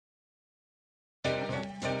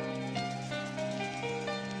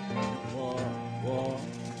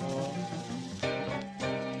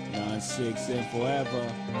6 and forever.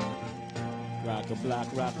 Rock a block,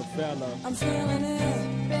 Rockefeller. I'm feeling it.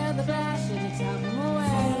 Feel the bash at the top of my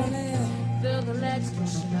way. Feel the legs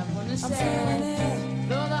pushing up on the sand.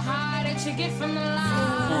 Feel the high that you get from the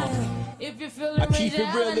line. If you feel it, I keep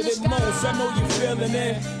it realer than most, I know you feeling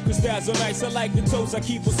it. Cause that's so nice, I like the toast, I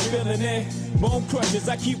keep her spilling it. Bone crushes,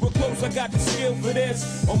 I keep her close, I got the skill for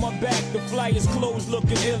this. On my back, the flyers clothes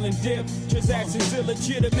looking ill and dip. Just actions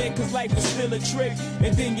illegitimate, cause life is still a trick.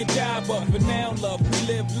 And then you dive up, but now love,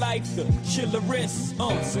 we live life the chillerist.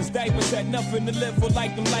 Since diapers had nothing to live for,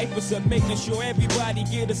 like them lifers up. Making sure everybody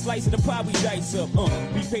get a slice of the pie we dice up.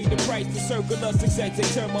 We paid the price to circle us, success,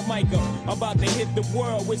 they turn my mic up. I'm about to hit the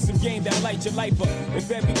world with some game that light your life up.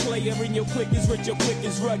 If every player in your clique is rich, your clique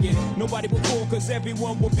is rugged. Nobody will fool, cause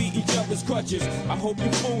everyone will be each other's crutches. I hope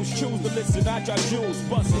you fools choose to listen, I drop jewels,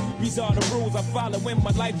 bust it. These are the rules I follow in my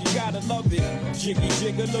life, you gotta love it. Jiggy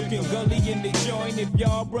jigger looking gully in the joint. If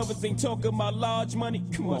y'all brothers ain't talking about large money,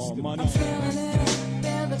 come on, money. I'm feeling it,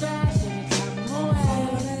 feel the bash in the top of my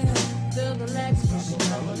way. Feel the legs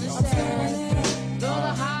pushing up on the sand. Feel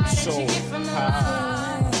the high that you get from the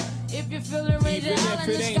line. If you feel it, raise your hell in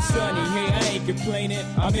the Even if it ain't sky. sunny, hey, I ain't complaining.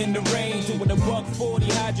 I'm in the rain, doing a $140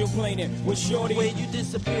 hydroplaning. With shorty, Where you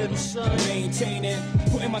disappear the sun. maintaining,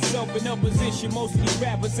 putting myself in a position most of these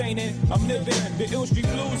rappers ain't in. I'm living the ill street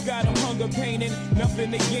blues, got them hunger painting.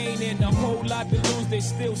 Nothing to gain and a whole lot to lose, they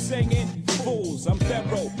still singing. Fools, I'm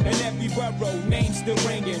thorough, and every borough, name still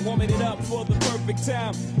ringing. Warming it up for the perfect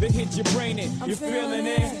time to hit your brain in. You're feeling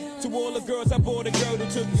it? To all the girls, I bought a girl who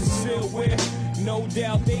took you silver. No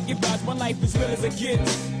doubt, thinking about my life as real as a kid.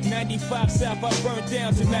 95 South, I burned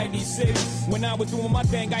down to 96. When I was doing my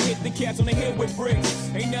thing, I hit the cats on the hill with bricks.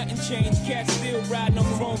 Ain't nothing changed, cats still riding on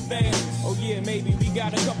their own things. Oh yeah, maybe we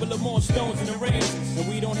got a couple of more stones in the ring. And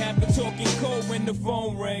we don't have to talk in code when the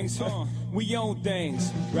phone rings. We own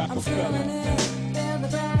things, I'm feeling Rockefeller. it, feel the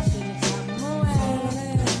bash in the top of my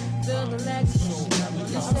way. Feel the legs pushing up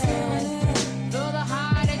on the sand. Feel the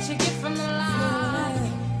high that you get from the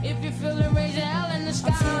line. If you feel it, raise your hell in the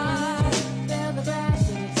sky. Feel the bash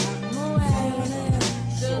in the top of my way.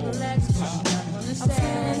 Feel the legs pushing up on the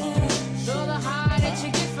sand. Feel the high that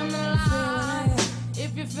you get from the line.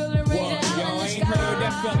 If you feel it, raise your hell in Y'all the ain't heard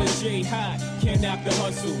that sky. fella J hot, can't knock the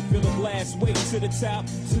hustle. Feel the blast, way to the top,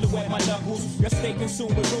 silhouette my knuckles. Got stay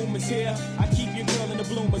consumed with rumors here. I keep your girl in the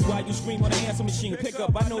bloomers while you scream on the answer machine. Pick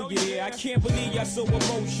up, I know you're there. I can't believe y'all so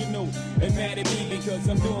emotional and mad at me because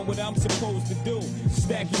I'm doing what I'm supposed to do.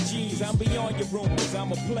 Stacking G's, I'm beyond your rumors.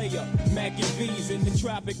 I'm a player, macking V's in the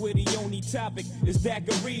tropic where the only topic is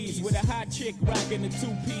daiquiris. With a hot chick rocking a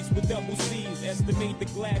two-piece with double C's. Estimate the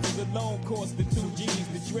glasses alone cost the 2 G's.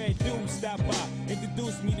 The dread dude stopped by,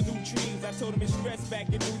 introduced me to new dreams. I told him it's stress back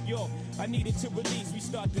in New York. I needed to release, we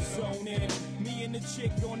start to zone in. Me and the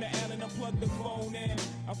chick on the island, I plug the phone in.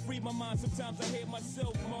 I free my mind, sometimes I hear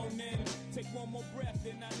myself moaning. Take one more breath,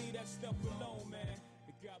 then I leave that stuff alone, man.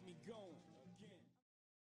 It got me going.